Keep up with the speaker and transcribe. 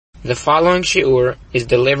The following shiur is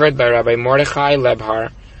delivered by Rabbi Mordechai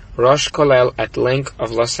Lebhar, Rosh Kollel at Link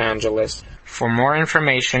of Los Angeles. For more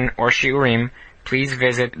information or shiurim, please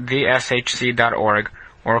visit theshc.org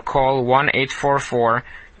or call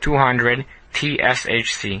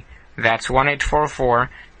 1-844-200-TSHC. That's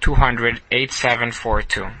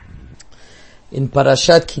 1-844-200-8742. In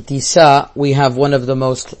Parashat Ki Tisa, we have one of the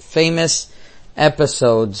most famous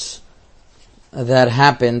episodes that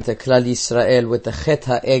happened to Klal Yisrael with the Chet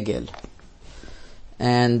HaEgel.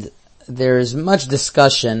 And there is much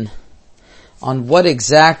discussion on what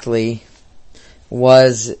exactly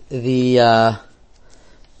was the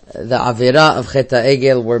Avera of Chet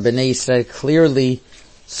HaEgel, where Bnei Yisrael clearly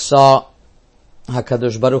saw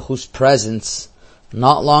HaKadosh Baruch Hu's presence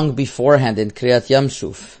not long beforehand in Kriyat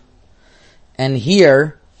Yamsuf. And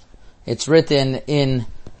here, it's written in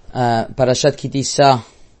Parashat Ki Tisa,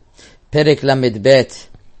 Perek Lamed Bet,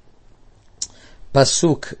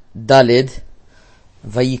 Pasuk Dalid,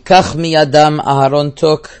 Vayikach miyadam Aharon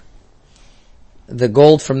took the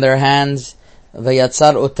gold from their hands,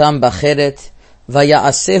 Vayatzar otam bacheret,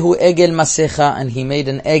 Vayaasehu egel masecha, and he made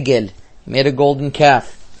an egel, he made a golden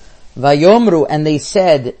calf. Vayomru, and they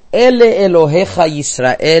said, Ele Elohecha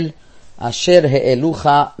Yisrael, Asher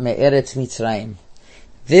he'elucha me'eretz Mitzrayim.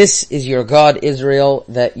 This is your God Israel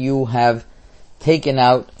that you have taken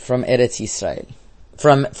out from Eretz Yisrael,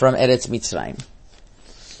 from Eretz Mitzrayim.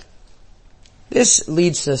 This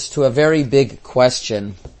leads us to a very big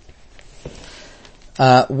question.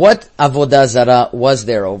 What avodah zarah was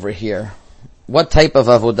there over here? What type of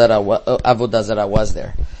avodah zarah was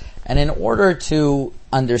there? And in order to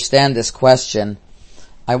understand this question,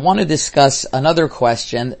 I want to discuss another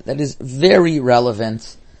question that is very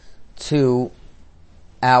relevant to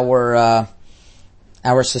our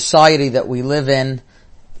society that we live in.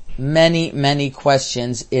 Many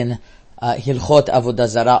questions in Hilchot Avodah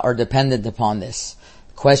Zarah are dependent upon this.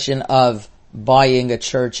 Question of buying a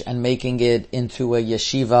church and making it into a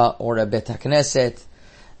yeshiva or a bet HaKnesset,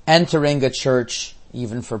 entering a church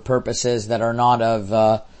even for purposes that are not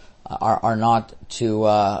to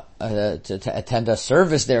attend a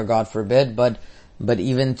service there, God forbid, but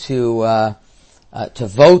even to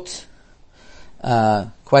vote,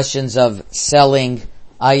 questions of selling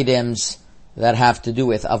items that have to do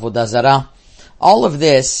with Avodah Zarah. All of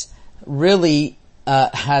this really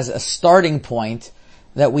has a starting point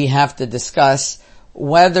that we have to discuss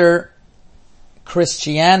whether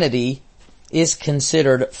Christianity is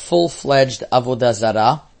considered full-fledged Avodah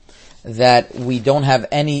Zarah, that we don't have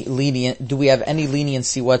do we have any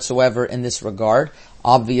leniency whatsoever in this regard?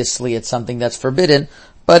 Obviously it's something that's forbidden,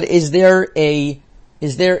 but is there a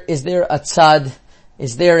tzad,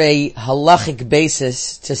 is there a halachic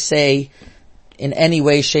basis to say in any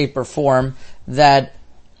way, shape or form that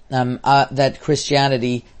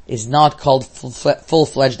Christianity is not called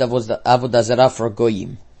full-fledged Avodah Zarah for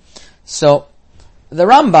Goyim? So, the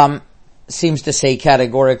Rambam seems to say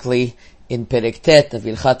categorically in Perek Tet of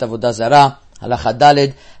Hilchot Avodah Zarah, Halacha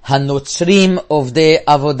Daled, Hanotzrim Ovdei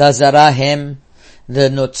Avodah Zarah hem, the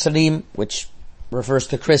Notzrim, which refers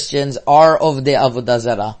to Christians, are Ovdei Avodah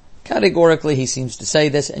Zarah. Categorically, he seems to say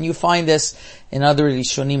this, and you find this in other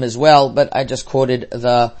Rishonim as well, but I just quoted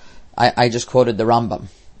the Rambam.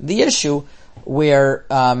 The issue where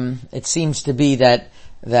it seems to be that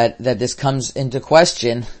this comes into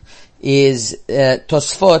question is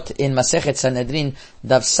Tosfot in Masechet Sanhedrin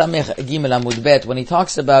Daf Samech Gimel Amud Bet, when he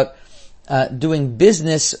talks about doing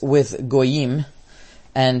business with Goyim,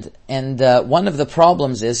 and one of the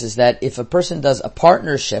problems is that if a person does a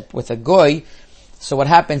partnership with a Goy, so what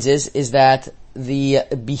happens is that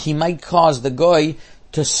he might cause the Goy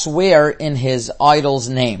to swear in his idol's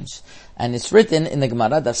names. And it's written in the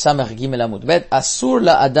Gemara, Daf Samech Gimel Amud Bet, Asur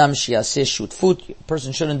la Adam shiaseh shutfut, a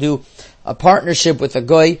person shouldn't do a partnership with a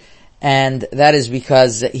Goy, and that is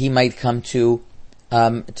because he might come to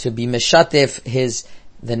be meshatef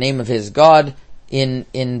the name of his God and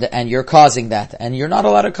you're causing that, and you're not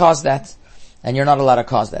allowed to cause that, So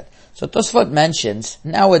Tosfot mentions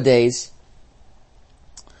nowadays,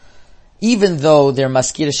 even though they're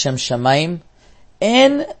maskir Shem Shamayim,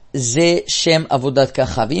 en ze Shem avodat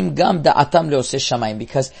kachavim gam da'atam leoseh shamayim,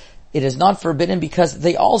 because it is not forbidden, because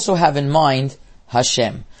they also have in mind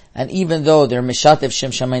Hashem. And even though they're mishatev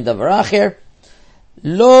Shem Shamayim davar acher,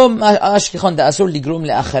 lo ashkichon da'asur ligrum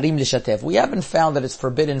le'acharim lishatef. We haven't found that it's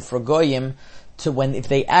forbidden for Goyim if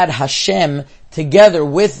they add Hashem together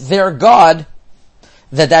with their God,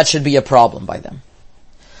 that should be a problem by them.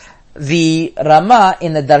 The Rama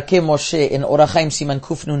in the Darkei Moshe in Orach Chaim Siman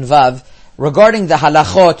Kuf Nun Vav, regarding the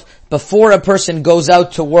halachot before a person goes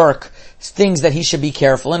out to work things that he should be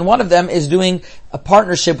careful, and one of them is doing a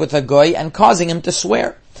partnership with a goy and causing him to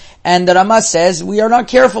swear. And the Rama says we are not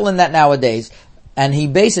careful in that nowadays. And he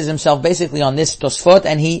bases himself basically on this Tosfot,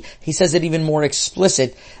 and he says it even more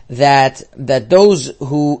explicit, that those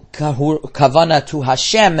who kavana to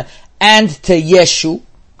Hashem and to Yeshu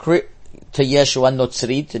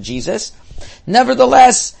Notzri, to Jesus,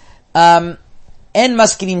 nevertheless, en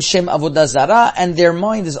maskirim shem avodah zara, and their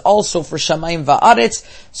mind is also for shamayim va'aretz.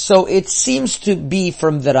 So it seems to be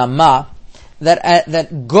from the Rama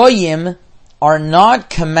that goyim are not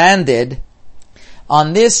commanded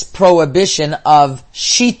on this prohibition of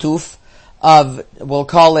shituf, of, we'll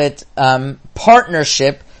call it,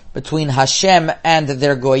 partnership between Hashem and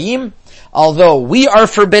their goyim. Although we are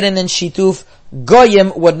forbidden in shituf,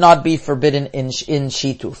 goyim would not be forbidden in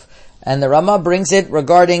shituf. And the Rama brings it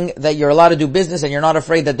regarding that you're allowed to do business and you're not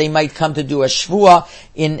afraid that they might come to do a shvua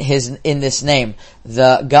in this name.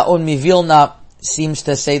 The Gaon Mivilna seems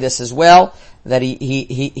to say this as well, that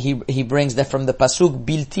he brings that from the pasuk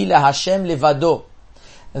Bilti la Hashem levado,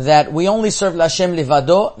 that we only serve Hashem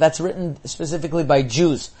levado. That's written specifically by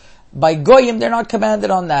Jews. By goyim, they're not commanded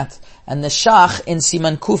on that. And the Shach in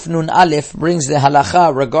Siman Kuf Nun Aleph brings the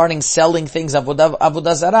halacha regarding selling things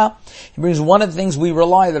avodah zara. He brings one of the things we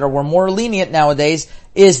rely that we're more lenient nowadays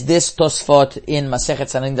is this Tosfot in Masechet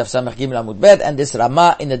Sananim Daf Samech Gimel Amud Bet, and this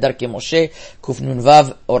Rama in the Darkei Moshe Kuf Nun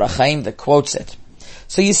Vav Orach Chaim that quotes it.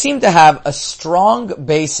 So you seem to have a strong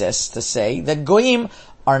basis to say that goyim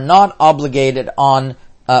are not obligated on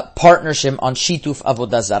partnership on shituf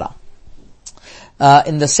avodah zara.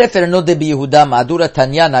 In the Sefer Node Yehuda Ma'adura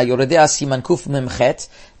Tanyana Yoredea Siman Kuf Memchet,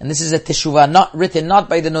 and this is a teshuvah written not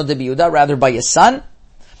by the Node Yehuda, rather by his son,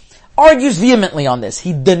 argues vehemently on this.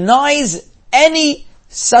 He denies any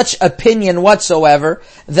such opinion whatsoever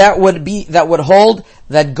that would hold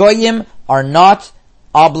that goyim are not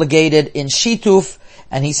obligated in shituf.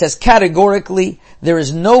 And he says categorically, there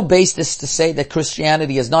is no basis to say that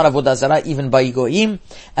Christianity is not avodah zarah, even by goyim.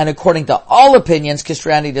 And according to all opinions,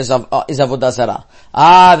 Christianity is avodah zarah.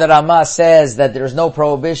 The Rama says that there is no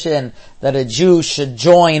prohibition that a Jew should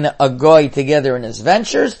join a goy together in his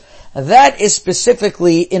ventures. That is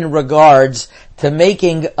specifically in regards to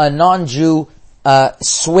making a non-Jew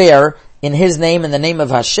swear in his name, in the name of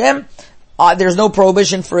Hashem. There's no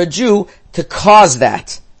prohibition for a Jew to cause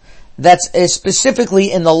that. That's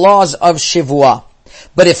specifically in the laws of Shivua.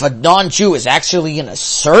 But if a non-Jew is actually going to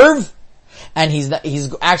serve, and he's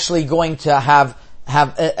actually going to have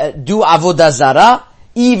do avodah zara,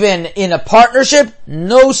 even in a partnership,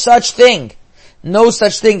 no such thing. No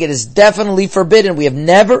such thing. It is definitely forbidden. We have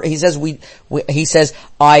never, he says,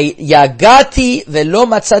 I yagati velo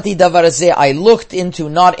matzati davar zeh. I looked into,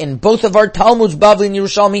 not in both of our Talmuds, Bavli and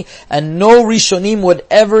Yerushalmi, and no Rishonim would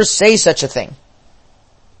ever say such a thing.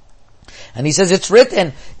 And he says it's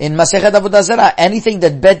written in Masechet Avodah Zarah, anything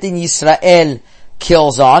that Bet Din Yisrael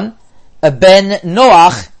kills on, a Ben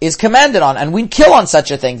Noach is commanded on, and we kill on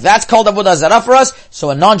such a thing. That's called Avodah Zarah for us,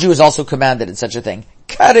 so a non-Jew is also commanded in such a thing.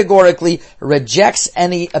 Categorically rejects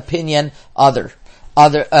any opinion other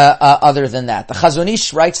than that. The Chazon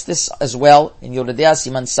Ish writes this as well in Yoredea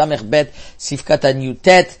Siman Samech Bet Sifkat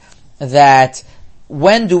Yutet, that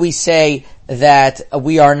when do we say that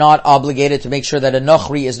we are not obligated to make sure that a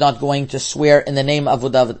Nochri is not going to swear in the name of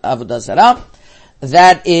Avodah Zarah?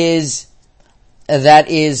 That is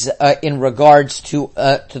in regards to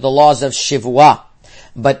the laws of Shivua.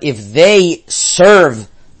 But if they serve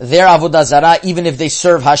their Avodah Zarah, even if they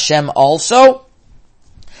serve Hashem also,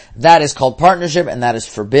 that is called partnership, and that is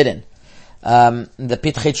forbidden. The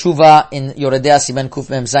Pitchei Tshuva in Yoredea Siman Kuf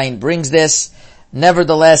Mem Zayin brings this.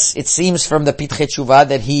 Nevertheless, it seems from the Pitchei Tshuva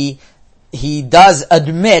that he does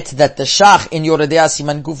admit that the Shach in Yoredea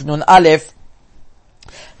Siman Kuf Nun Aleph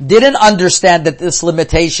didn't understand that this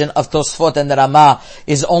limitation of Tosfot and the Rama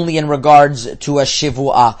is only in regards to a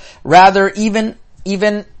Shivua. Rather, even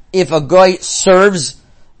if a goy serves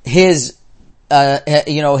his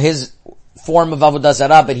form of Avodah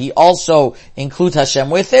Zarah, but he also includes Hashem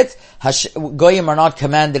with it, goyim are not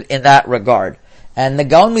commanded in that regard. And the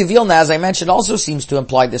Gaon Mivilna, as I mentioned, also seems to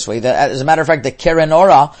imply this way. That, as a matter of fact, the Keren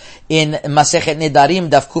Ora in Masechet Nedarim,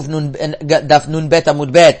 Daf Nun Bet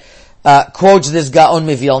Amud Bet, quotes this Gaon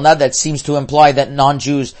Mivilna that seems to imply that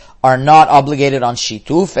non-Jews are not obligated on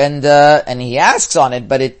Shituf, and he asks on it,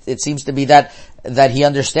 but it seems to be that he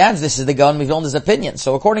understands this is the Gaon Mivilna's opinion.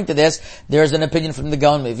 So according to this, there's an opinion from the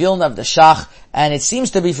Gaon Mivilna of the Shach, and it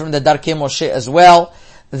seems to be from the Darkei Moshe as well,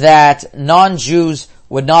 that non-Jews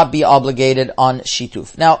would not be obligated on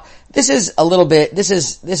Shituf. Now, this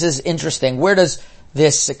is interesting. Where does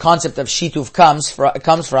this concept of shituv comes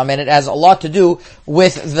from, and it has a lot to do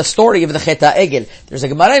with the story of the Chet HaEgel. There's a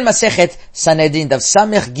Gemara in Masechet Sanhedrin, Daf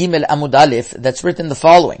Samech Gimel Amud Aleph, that's written the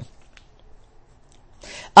following.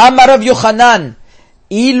 Amar Rav Yochanan,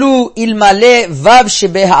 Ilu ilmale vav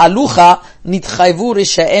shebeha'alucha nitchayvu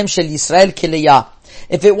rishaem shel Yisrael keleya.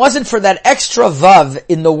 If it wasn't for that extra vav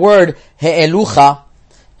in the word he'elucha,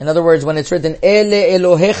 in other words, when it's written Ele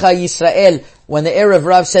Elohecha Yisrael, when the Erev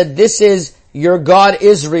Rav said, this is your God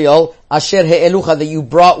Israel, Asher He'elucha, that you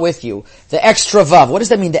brought with you. The extra vav. What does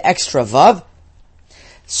that mean, the extra vav?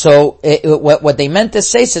 So, what they meant to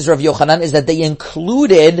say, says Rav Yochanan, is that they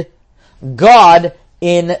included God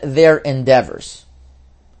in their endeavors.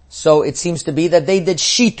 So it seems to be that they did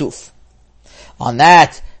shituf. On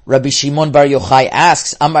that, Rabbi Shimon Bar Yochai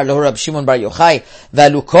asks, Amar lo Rabbi Shimon Bar Yochai,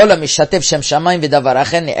 V'alu kol ha'mishatev shem shamayim v'davar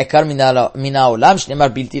achen ne'ekar min ha'olam shneimar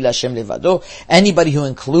bilti l'Hashem levado. Anybody who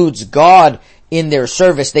includes God in their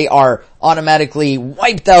service, they are automatically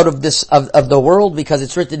wiped out of the world, because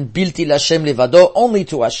it's written bilti l'Hashem levado, only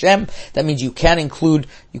to Hashem. That means you can't chas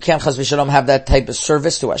v'shalom have that type of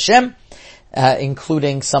service to Hashem.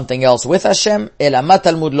 Including something else with Hashem. Elamat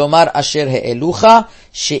Talmud lomar asher he'elucha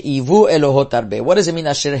she'ivu elohot arbe. What does it mean,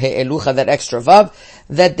 asher he'elucha, that extra vav?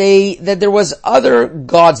 That there was other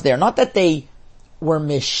gods there. Not that they were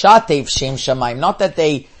mishatev shem shamayim. Not that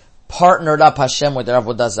they partnered up Hashem with their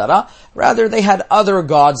avodah zarah. Rather, they had other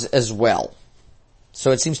gods as well.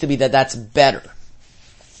 So it seems to be that that's better.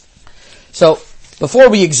 So, before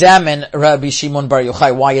we examine Rabbi Shimon Bar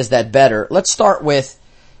Yochai, why is that better? Let's start with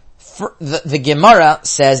the Gemara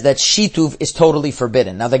says that shituv is totally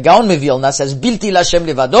forbidden. Now the Gaon Mevilna says bilti l'Hashem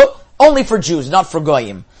levado, only for Jews, not for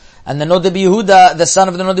goyim. And the Nodeb Yehuda, the son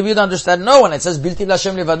of the Nodeb Yehuda, understood no, when it says bilti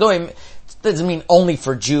l'Hashem levado, it doesn't mean only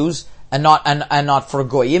for Jews and not for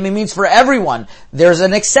goyim. It means for everyone. There's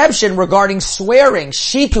an exception regarding swearing,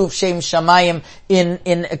 shituv shem shamayim,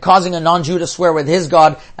 in causing a non-Jew to swear with his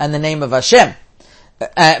God and the name of Hashem.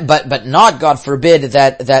 But not, God forbid,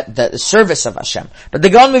 that the service of Hashem. But the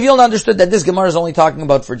Gaon Mevilna understood that this Gemara is only talking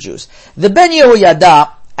about for Jews. The Ben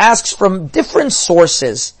Yehoyada asks from different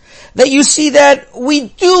sources that you see that we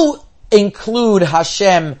do include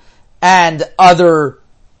Hashem and other,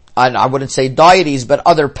 I wouldn't say deities, but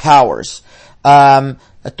other powers.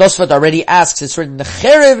 Tosfot already asks, it's written,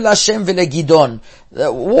 Cherev l'Hashem v'legidon,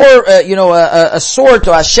 a sword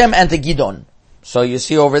to Hashem and to Gidon. So you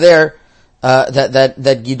see over there,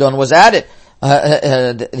 that Gidon was added.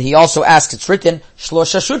 He also asks, it's written,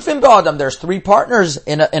 Shlosha shutfim ba'adam, there's three partners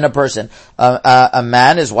in a person. A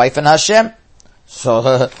man, his wife, and Hashem.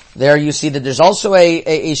 So, there you see that there's also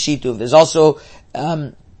a shituv. There's also,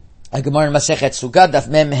 a Gemara in Masechet Sukkot, Daf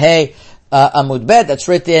Mem He, Amud Bet, that's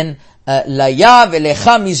written, Laya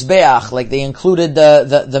v'lecha mizbeach, like they included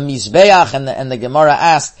the mizbeach, and the Gemara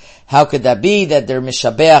asked, how could that be, that they're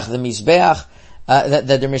mishabeach, the mizbeach? That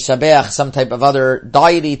they're mishabeach, some type of other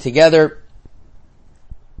deity together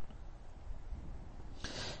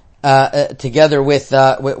with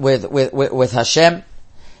Hashem.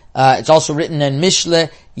 It's also written in Mishle,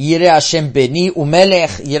 Yireh Hashem beni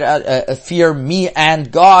umelech, fear me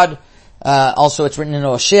and God. Also it's written in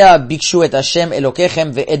Hosea, Bikshu et Hashem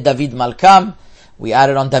Elokechem ve'et David Malkam. We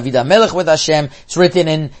added on David HaMelech with Hashem. It's written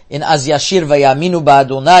in Az Yashir vayaminu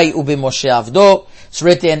ba'Adonai u'b'Moshe Avdo. It's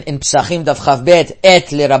written in Psachim Daf Chav Bet, Et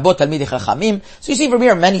lerabot Talmidei Chachamim. So you see from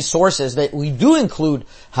here many sources that we do include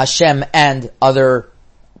Hashem and other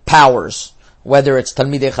powers, whether it's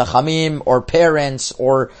Talmidei Chachamim or parents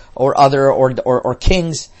or other or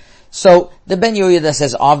kings. So the Ben Yehoyada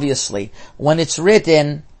says, obviously, when it's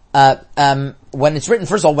written, first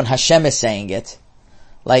of all, when Hashem is saying it,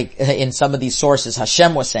 like in some of these sources,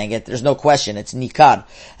 Hashem was saying it, there's no question, it's Nikar.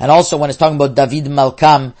 And also when it's talking about David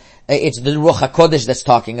Malkam, it's the Ruach HaKodesh that's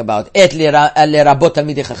talking about. Et lerabot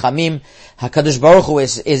Talmidei Chachamim, HaKadosh Baruch Hu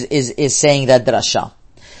is saying that drasha.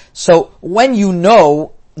 So when you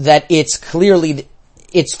know that it's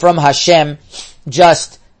from Hashem,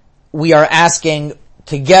 just we are asking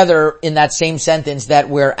together in that same sentence that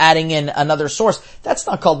we're adding in another source, that's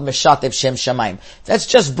not called Meshatev Shem Shamayim. That's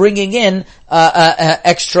just bringing in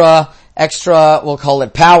extra, we'll call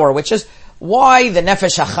it power, which is why the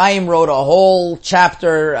Nefesh HaChaim wrote a whole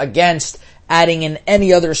chapter against adding in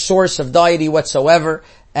any other source of deity whatsoever.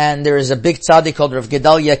 And there is a big tzaddik called Rav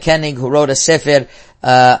Gedalia Koenig who wrote a sefer,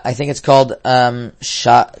 I think it's called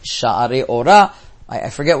Sha'arei Ora. I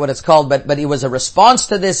forget what it's called, but it was a response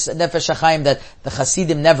to this Nefesh HaChaim that the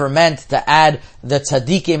Hasidim never meant to add the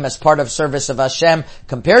tzaddikim as part of service of Hashem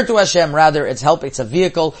compared to Hashem. Rather, it's a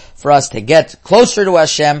vehicle for us to get closer to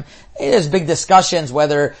Hashem. There's big discussions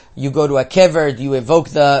whether you go to a kever, do you evoke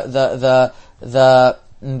the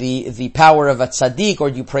the power of a tzaddik, or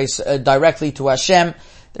do you pray directly to Hashem?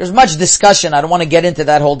 There's much discussion. I don't want to get into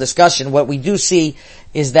that whole discussion. What we do see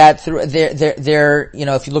is that through their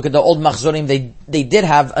if you look at the old Machzorim, they did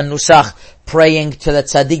have a nusach praying to the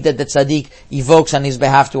tzaddik that the tzaddik evokes on his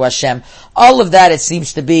behalf to Hashem. All of that, it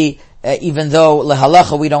seems to be, even though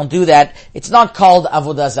lehalacha we don't do that, it's not called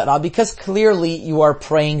avodah zarah, because clearly you are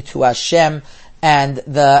praying to Hashem, and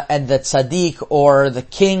the tzaddik or the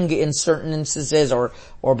king in certain instances, or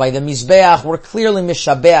by the mizbeach, were clearly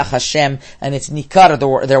mishabeach Hashem, and it's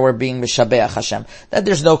nikar they were being mishabeach Hashem. That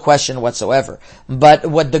there's no question whatsoever. But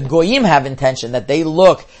what the goyim have intention, that they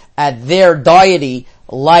look at their deity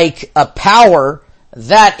like a power,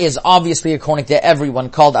 that is obviously, according to everyone,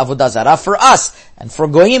 called avodah zarah for us. And for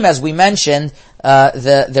goyim, as we mentioned,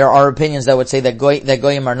 there are opinions that would say that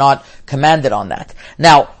goyim are not commanded on that.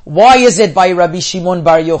 Now, why is it by Rabbi Shimon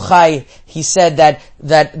Bar Yochai he said that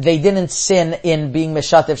they didn't sin in being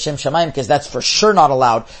meshatev Shem Shamayim, because that's for sure not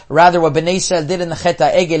allowed. Rather, what Bnei Yisrael did in the Chet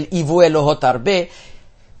HaEgel, Ivu Elohot Arbeh.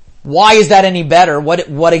 Why is that any better?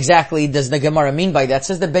 What exactly does the Gemara mean by that?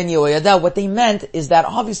 Says the Ben Yehoyada, what they meant is that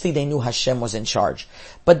obviously they knew Hashem was in charge,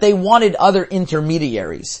 but they wanted other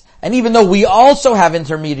intermediaries. And even though we also have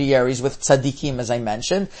intermediaries with tzaddikim, as I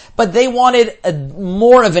mentioned, but they wanted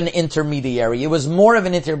more of an intermediary. It was more of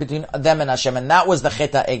an intermediary between them and Hashem, and that was the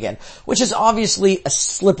Chet HaEgel, which is obviously a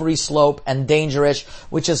slippery slope and dangerous,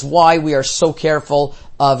 which is why we are so careful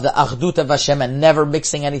of the Achdut of Hashem and never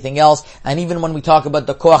mixing anything else. And even when we talk about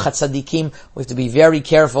the Koach HaTzaddikim, we have to be very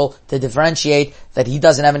careful to differentiate that he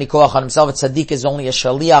doesn't have any Koach on himself. A Tzaddik is only a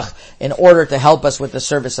Shaliach in order to help us with the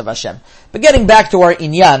service of Hashem. But getting back to our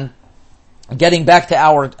inyan, getting back to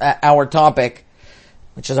our topic,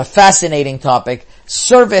 which is a fascinating topic,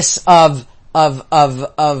 service of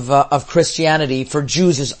Christianity for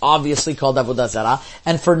Jews is obviously called avodah zarah,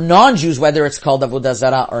 and for non-Jews, whether it's called avodah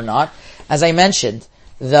zarah or not, as I mentioned,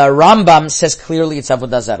 the Rambam says clearly it's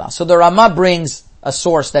avodah zarah. So the Rama brings a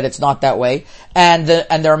source that it's not that way, and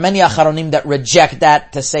there are many acharonim that reject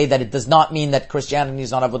that, to say that it does not mean that Christianity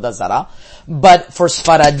is not avodah zarah. But for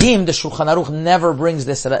Sfaradim, the Shulchan Aruch never brings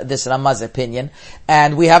this Rama's opinion,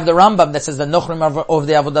 and we have the Rambam that says the Nochrim of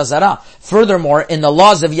the avodah zarah. Furthermore, in the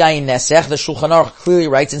laws of Yain Nesech, the Shulchan Aruch clearly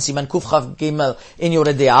writes in Siman Kuf Chav Gimel in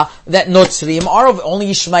Yoreh De'ah that Notzrim are only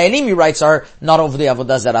Yishmaelim, he writes, are not of the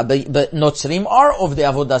avodah zarah, but Notzrim are of the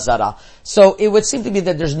avodah zarah. So it would seem to be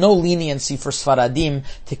that there's no leniency for Sfaradim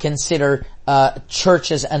to consider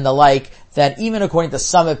churches and the like, that even according to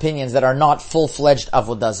some opinions that are not full-fledged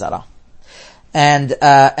avodah zarah. And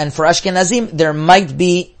for Ashkenazim, there might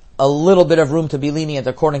be a little bit of room to be lenient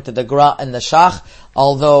according to the Gra and the Shach,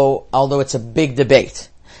 although it's a big debate.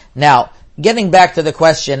 Now, getting back to the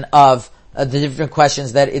question of the different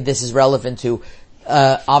questions that this is relevant to,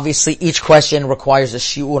 obviously each question requires a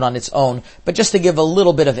shiur on its own, but just to give a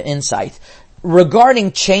little bit of insight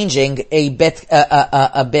regarding changing a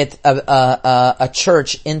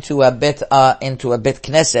church into a bet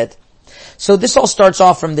Knesset. So this all starts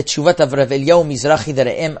off from the Tshuvat of Rav Eliyahu Mizrahi the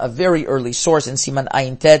Re'em, a very early source in Siman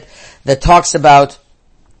Ayin Tet, that talks about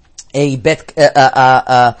a bet.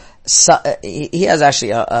 He has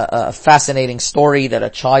actually a fascinating story that a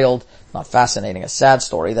child. Not fascinating, a sad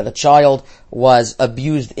story, that a child was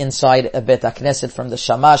abused inside a Bet HaKnesset from the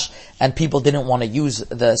Shamash, and people didn't want to use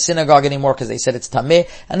the synagogue anymore because they said it's tameh,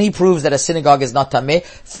 and he proves that a synagogue is not tameh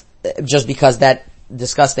just because that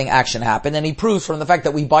disgusting action happened, and he proves from the fact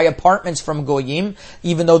that we buy apartments from Goyim,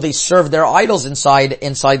 even though they serve their idols inside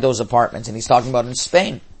those apartments, and he's talking about in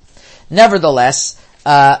Spain. Nevertheless,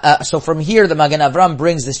 so from here, the Magen Avram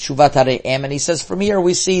brings this Tshuvat HaRe'em, and he says from here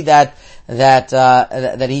we see that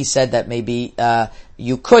he said that maybe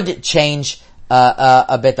you could change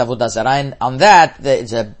a Bet Avodah Zarah, and on that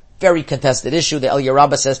it's a very contested issue. The Eliyahu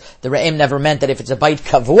Rabbah says the Re'em never meant that if it's a Bait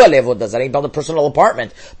Kavua le'Avodah Zarah, he built a personal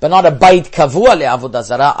apartment, but not a Bait Kavua le'Avodah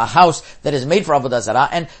Zarah, a house that is made for Avodah Zarah.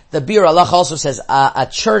 And the Bir Allah also says a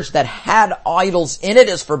church that had idols in it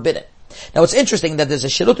is forbidden. Now it's interesting that there's a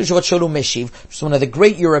Shilot Yeshuvat Shalom Meshiv, which is one of the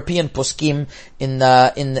great European poskim in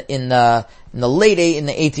the late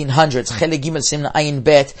 1800s, Chele Gimel Simna Ayin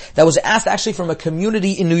Bet, that was asked actually from a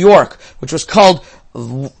community in New York, which was called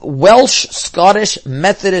Welsh Scottish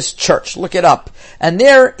Methodist Church. Look it up. And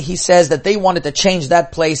there he says that they wanted to change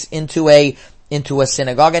that place into a into a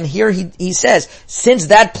synagogue. And here he says, since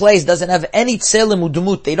that place doesn't have any tselem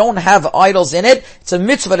udumut, they don't have idols in it, it's a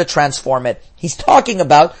mitzvah to transform it. He's talking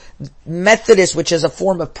about Methodists, which is a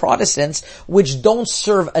form of Protestants, which don't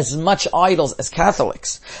serve as much idols as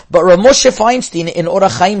Catholics. But Rav Moshe Feinstein in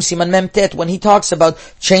Orach Chaim Siman Mem Tet, when he talks about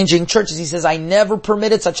changing churches, he says, I never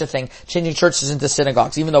permitted such a thing, changing churches into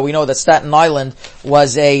synagogues, even though we know that Staten Island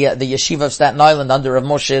was the yeshiva of Staten Island under Rav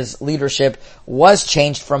Moshe's leadership was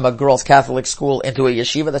changed from a girls' Catholic school into a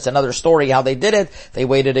yeshiva. That's another story how they did it. They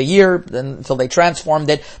waited a year until they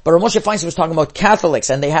transformed it. But Rav Moshe Feinstein was talking about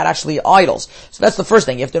Catholics, and they had actually idols. So that's the first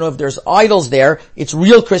thing. You have to know if there's idols there, it's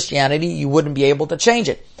real Christianity, you wouldn't be able to change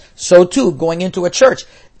it. So too, going into a church,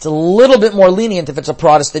 it's a little bit more lenient if it's a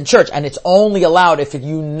Protestant church, and it's only allowed if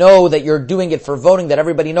you know that you're doing it for voting, that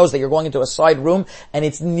everybody knows that you're going into a side room, and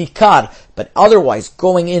it's nikar. But otherwise,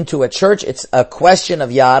 going into a church, it's a question of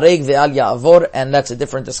Ya'areg ve'al Ya'avor, and that's a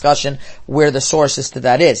different discussion where the sources to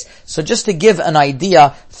that is. So just to give an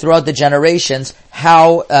idea throughout the generations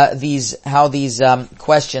how these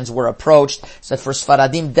questions were approached. So for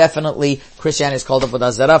Sfaradim, definitely Christianity is called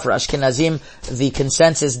Avodah Zarah. For Ashkenazim, the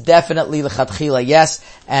consensus definitely l'chatchila yes,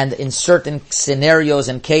 and in certain scenarios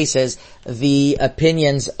and cases, the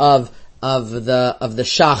opinions of the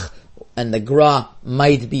Shach and the Gra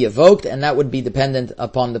might be evoked, and that would be dependent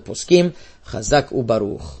upon the Poskim. Chazak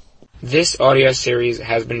u'baruch. This audio series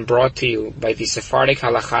has been brought to you by the Sephardic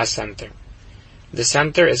Halacha Center. The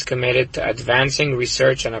center is committed to advancing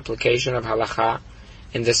research and application of Halacha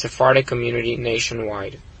in the Sephardic community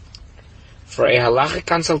nationwide. For a halachic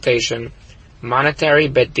consultation, monetary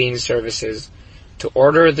Bet Din services, to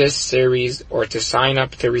order this series, or to sign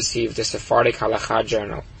up to receive the Sephardic Halacha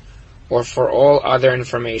Journal, or for all other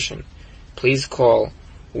information, please call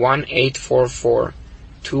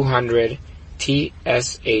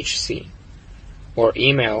 1-844-200-TSHC or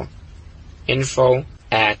email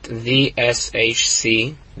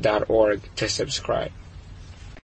info@theshc.org to subscribe.